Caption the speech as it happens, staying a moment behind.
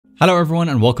Hello everyone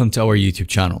and welcome to our YouTube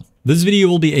channel. This video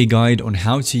will be a guide on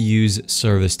how to use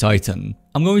ServiceTitan.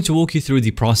 I'm going to walk you through the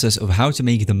process of how to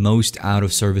make the most out of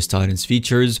ServiceTitan's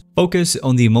features, focus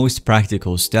on the most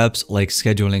practical steps like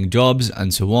scheduling jobs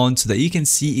and so on so that you can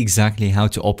see exactly how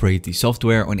to operate the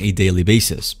software on a daily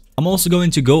basis. I'm also going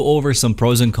to go over some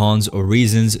pros and cons or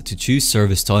reasons to choose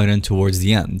ServiceTitan towards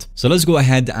the end. So let's go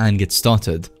ahead and get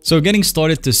started. So getting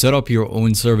started, to set up your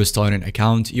own ServiceTitan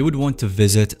account, you would want to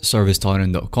visit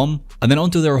ServiceTitan.com, and then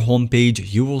onto their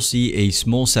homepage, you will see a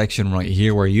small section right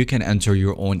here where you can enter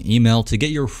your own email to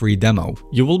get your free demo.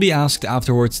 You will be asked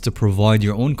afterwards to provide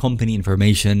your own company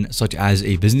information such as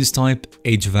a business type,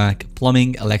 HVAC,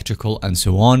 plumbing, electrical, and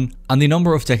so on, and the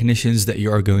number of technicians that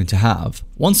you are going to have.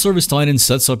 Once ServiceTitan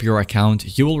sets up your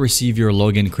account, you will receive your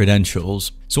login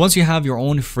credentials. So once you have your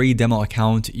own free demo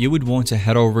account, you would want to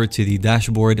head over to the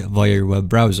dashboard via your web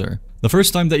browser. The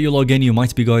first time that you log in, you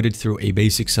might be guided through a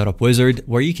basic setup wizard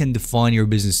where you can define your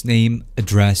business name,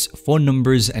 address, phone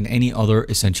numbers, and any other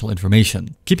essential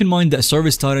information. Keep in mind that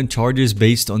ServiceTitan charges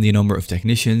based on the number of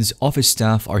technicians. Office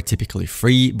staff are typically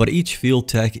free, but each field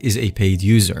tech is a paid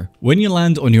user. When you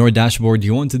land on your dashboard,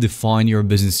 you want to define your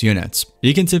business units.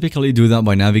 You can typically do that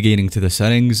by navigating to the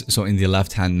settings, so in the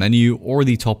left-hand menu or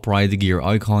the top right gear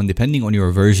icon, depending on your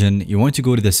version, you want to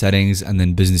go to the settings and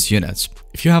then business units.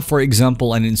 If you have, for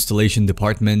example, an installation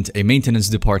department, a maintenance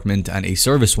department, and a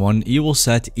service one, you will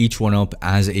set each one up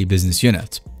as a business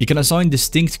unit. You can assign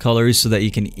distinct colors so that you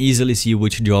can easily see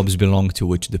which jobs belong to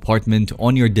which department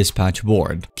on your dispatch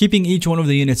board. Keeping each one of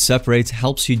the units separate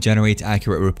helps you generate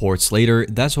accurate reports later.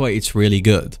 That's why it's really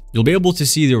good. You'll be able to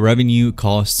see the revenue,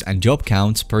 costs, and job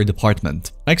counts per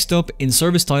department. Next up, in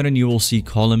ServiceTitan, you will see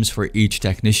columns for each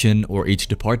technician or each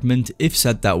department if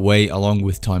set that way, along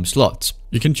with time slots.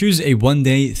 You can choose a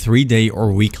 1-day, 3-day,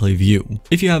 or weekly view.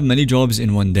 If you have many jobs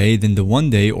in one day, then the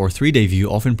 1-day or 3-day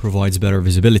view often provides better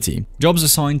visibility. Jobs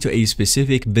assigned to a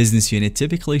specific business unit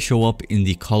typically show up in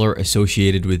the color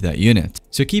associated with that unit,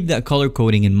 so keep that color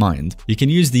coding in mind. You can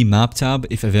use the Map tab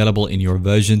if available in your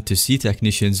version to see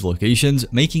technicians' locations,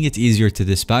 making it easier to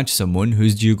dispatch someone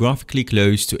who's geographically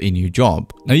close to a new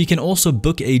job. Now you can also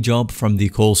book a job from the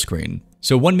call screen.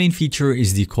 So one main feature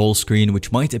is the call screen,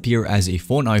 which might appear as a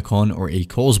phone icon or a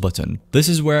calls button. This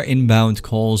is where inbound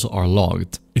calls are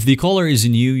logged. If the caller is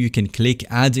new, you can click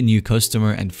add a new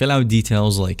customer and fill out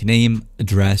details like name,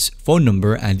 address, phone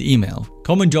number, and email.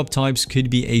 Common job types could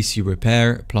be AC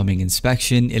repair, plumbing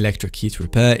inspection, electric heat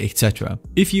repair, etc.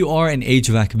 If you are an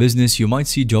HVAC business, you might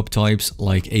see job types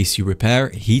like AC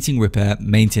repair, heating repair,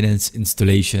 maintenance,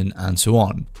 installation, and so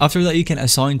on. After that, you can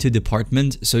assign to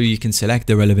department, so you can select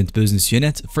the relevant business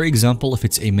unit. For example, if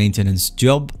it's a maintenance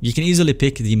job, you can easily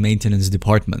pick the maintenance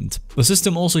department. The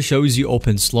system also shows you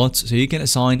open slots, so you can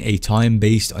assign a time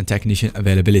based on technician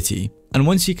availability. And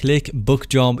once you click book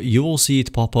job, you will see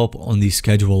it pop up on the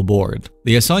schedule board.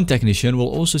 The assigned technician will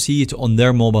also see it on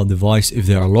their mobile device if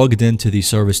they are logged into the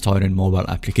ServiceTitan mobile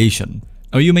application.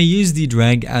 Now you may use the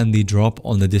drag and the drop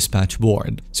on the dispatch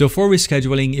board. So for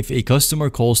rescheduling, if a customer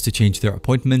calls to change their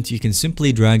appointment, you can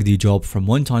simply drag the job from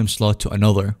one time slot to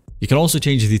another. You can also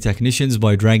change the technicians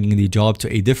by dragging the job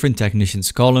to a different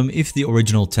technicians column if the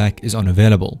original tech is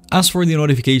unavailable. As for the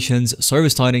notifications,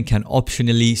 ServiceTitan can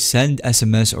optionally send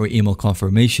SMS or email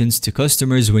confirmations to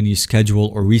customers when you schedule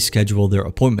or reschedule their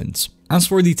appointments. As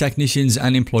for the technicians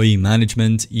and employee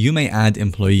management, you may add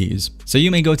employees. So you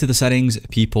may go to the settings,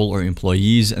 people or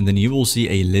employees, and then you will see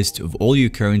a list of all your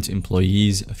current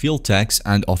employees, field techs,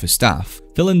 and office staff.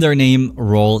 Fill in their name,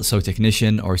 role, so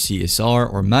technician or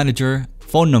CSR or manager,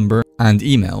 phone number, and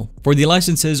email. For the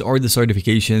licenses or the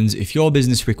certifications, if your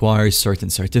business requires certain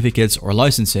certificates or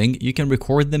licensing, you can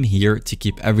record them here to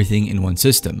keep everything in one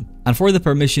system. And for the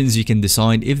permissions, you can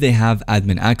decide if they have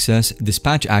admin access,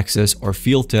 dispatch access, or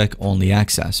field tech only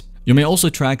access. You may also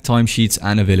track timesheets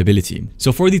and availability.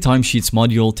 So for the timesheets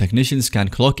module, technicians can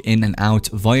clock in and out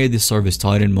via the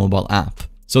ServiceTitan mobile app.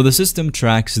 So the system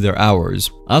tracks their hours.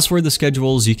 As for the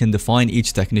schedules, you can define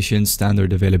each technician's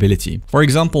standard availability. For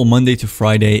example, Monday to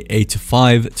Friday, 8 to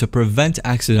 5, to prevent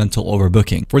accidental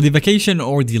overbooking. For the vacation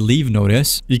or the leave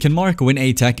notice, you can mark when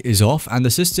a tech is off and the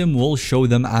system will show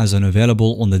them as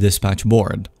unavailable on the dispatch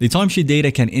board. The timesheet data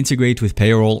can integrate with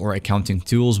payroll or accounting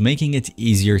tools, making it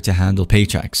easier to handle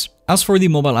paychecks. As for the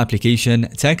mobile application,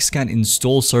 techs can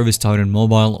install ServiceTitan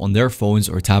Mobile on their phones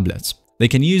or tablets. They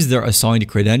can use their assigned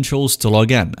credentials to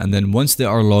log in, and then once they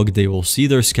are logged, they will see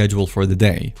their schedule for the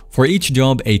day. For each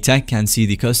job, a tech can see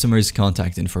the customer's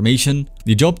contact information,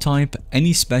 the job type,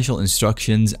 any special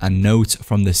instructions, and notes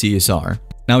from the CSR.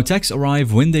 Now, techs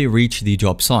arrive when they reach the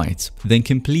job site, then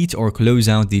complete or close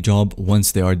out the job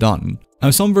once they are done. Now,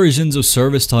 some versions of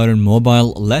ServiceTitan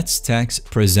Mobile lets techs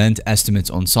present estimates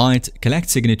on site,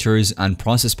 collect signatures, and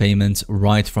process payments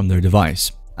right from their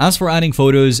device. As for adding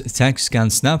photos, techs can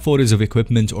snap photos of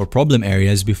equipment or problem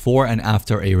areas before and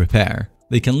after a repair.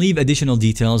 They can leave additional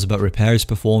details about repairs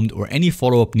performed or any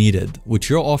follow-up needed, which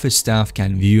your office staff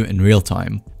can view in real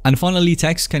time. And finally,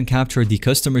 techs can capture the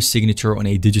customer's signature on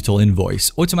a digital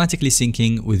invoice, automatically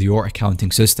syncing with your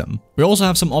accounting system. We also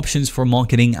have some options for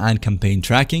marketing and campaign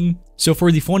tracking. So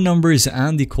for the phone numbers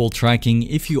and the call tracking,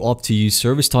 if you opt to use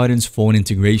ServiceTitan's phone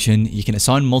integration, you can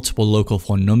assign multiple local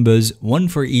phone numbers, one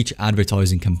for each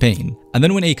advertising campaign. And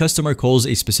then when a customer calls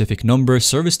a specific number,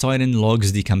 ServiceTitan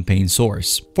logs the campaign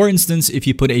source. For instance, if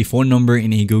you put a phone number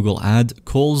in a Google ad,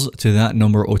 calls to that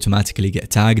number automatically get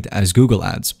tagged as Google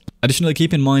ads. Additionally,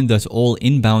 keep in mind that all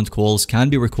inbound calls can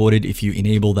be recorded if you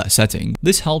enable that setting.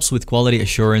 This helps with quality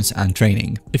assurance and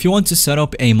training. If you want to set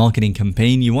up a marketing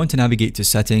campaign, you want to navigate to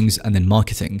settings and then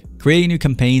marketing. Create new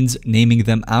campaigns, naming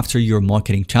them after your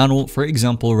marketing channel, for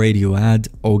example, radio ad,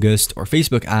 August, or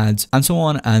Facebook ads, and so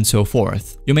on and so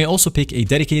forth. You may also pick a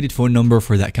dedicated phone number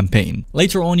for that campaign.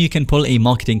 Later on, you can pull a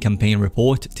marketing campaign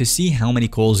report to see how many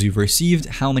calls you've received,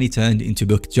 how many turned into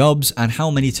booked jobs, and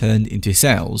how many turned into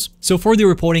sales. So for the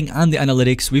reporting and the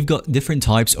analytics, we've got different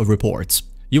types of reports.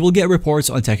 You will get reports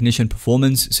on technician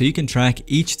performance, so you can track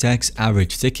each tech's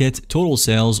average ticket, total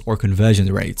sales, or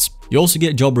conversion rates. You also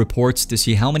get job reports to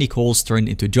see how many calls turned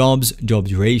into jobs, job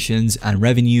durations, and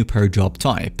revenue per job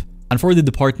type. And for the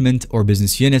department or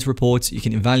business unit reports, you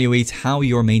can evaluate how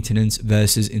your maintenance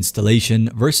versus installation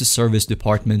versus service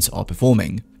departments are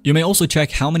performing. You may also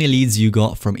check how many leads you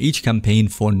got from each campaign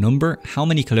phone number, how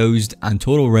many closed, and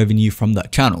total revenue from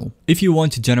that channel. If you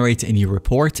want to generate a new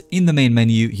report, in the main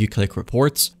menu, you click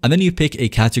Reports, and then you pick a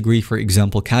category. For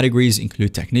example, categories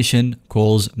include technician,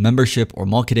 calls, membership, or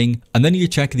marketing, and then you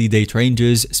check the date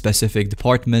ranges, specific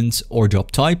departments, or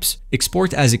job types,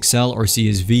 export as Excel or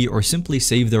CSV, or simply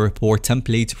save the report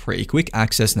template for a quick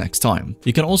access next time.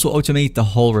 You can also automate the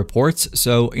whole reports,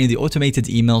 so in the automated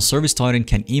email, ServiceTitan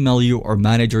can email you or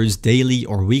manage daily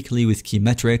or weekly with key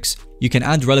metrics. You can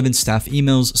add relevant staff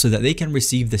emails so that they can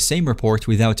receive the same report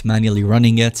without manually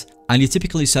running it. And you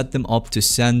typically set them up to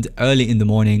send early in the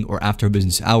morning or after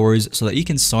business hours so that you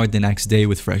can start the next day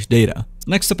with fresh data.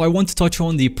 Next up, I want to touch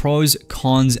on the pros,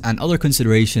 cons, and other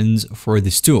considerations for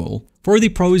this tool. For the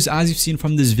pros, as you've seen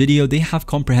from this video, they have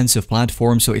comprehensive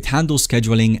platform, so it handles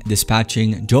scheduling,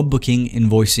 dispatching, job booking,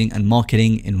 invoicing, and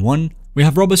marketing in one. We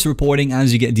have robust reporting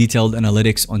as you get detailed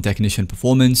analytics on technician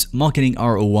performance, marketing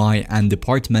ROI, and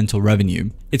departmental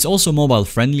revenue. It's also mobile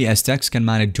friendly as techs can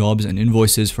manage jobs and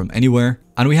invoices from anywhere.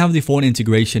 And we have the phone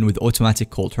integration with automatic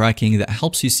call tracking that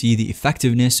helps you see the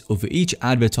effectiveness of each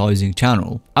advertising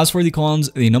channel. As for the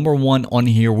cons, the number one on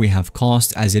here we have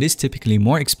cost, as it is typically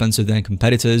more expensive than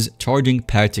competitors charging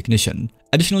per technician.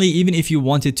 Additionally, even if you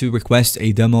wanted to request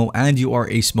a demo and you are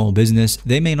a small business,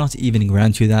 they may not even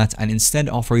grant you that and instead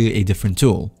offer you a different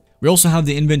tool. We also have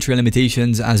the inventory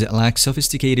limitations as it lacks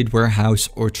sophisticated warehouse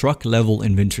or truck level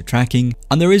inventory tracking,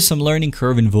 and there is some learning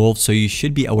curve involved, so you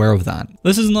should be aware of that.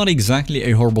 This is not exactly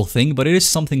a horrible thing, but it is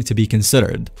something to be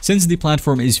considered. Since the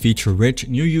platform is feature rich,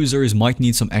 new users might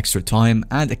need some extra time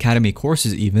and academy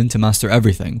courses even to master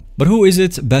everything. But who is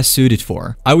it best suited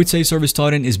for? I would say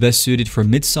ServiceTitan is best suited for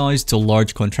mid-sized to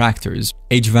large contractors,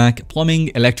 HVAC, plumbing,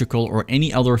 electrical, or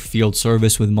any other field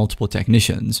service with multiple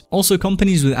technicians. Also,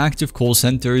 companies with active call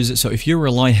centers. So if you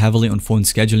rely heavily on phone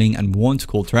scheduling and want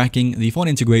call tracking, the phone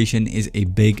integration is a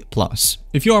big plus.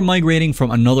 If you are migrating from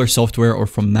another software or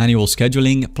from manual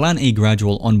scheduling, plan a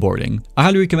gradual onboarding. I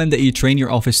highly recommend that you train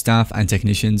your office staff and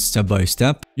technicians step by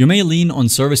step. You may lean on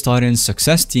ServiceTitan's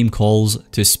success team calls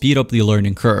to speed up the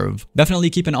learning curve. Definitely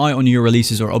keep an eye on your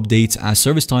releases or updates as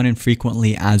ServiceTitan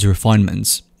frequently adds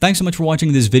refinements. Thanks so much for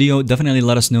watching this video. Definitely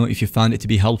let us know if you found it to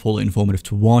be helpful and informative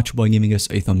to watch by giving us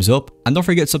a thumbs up. And don't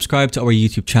forget to subscribe to our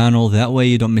YouTube channel, that way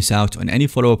you don't miss out on any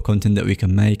follow-up content that we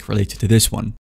can make related to this one.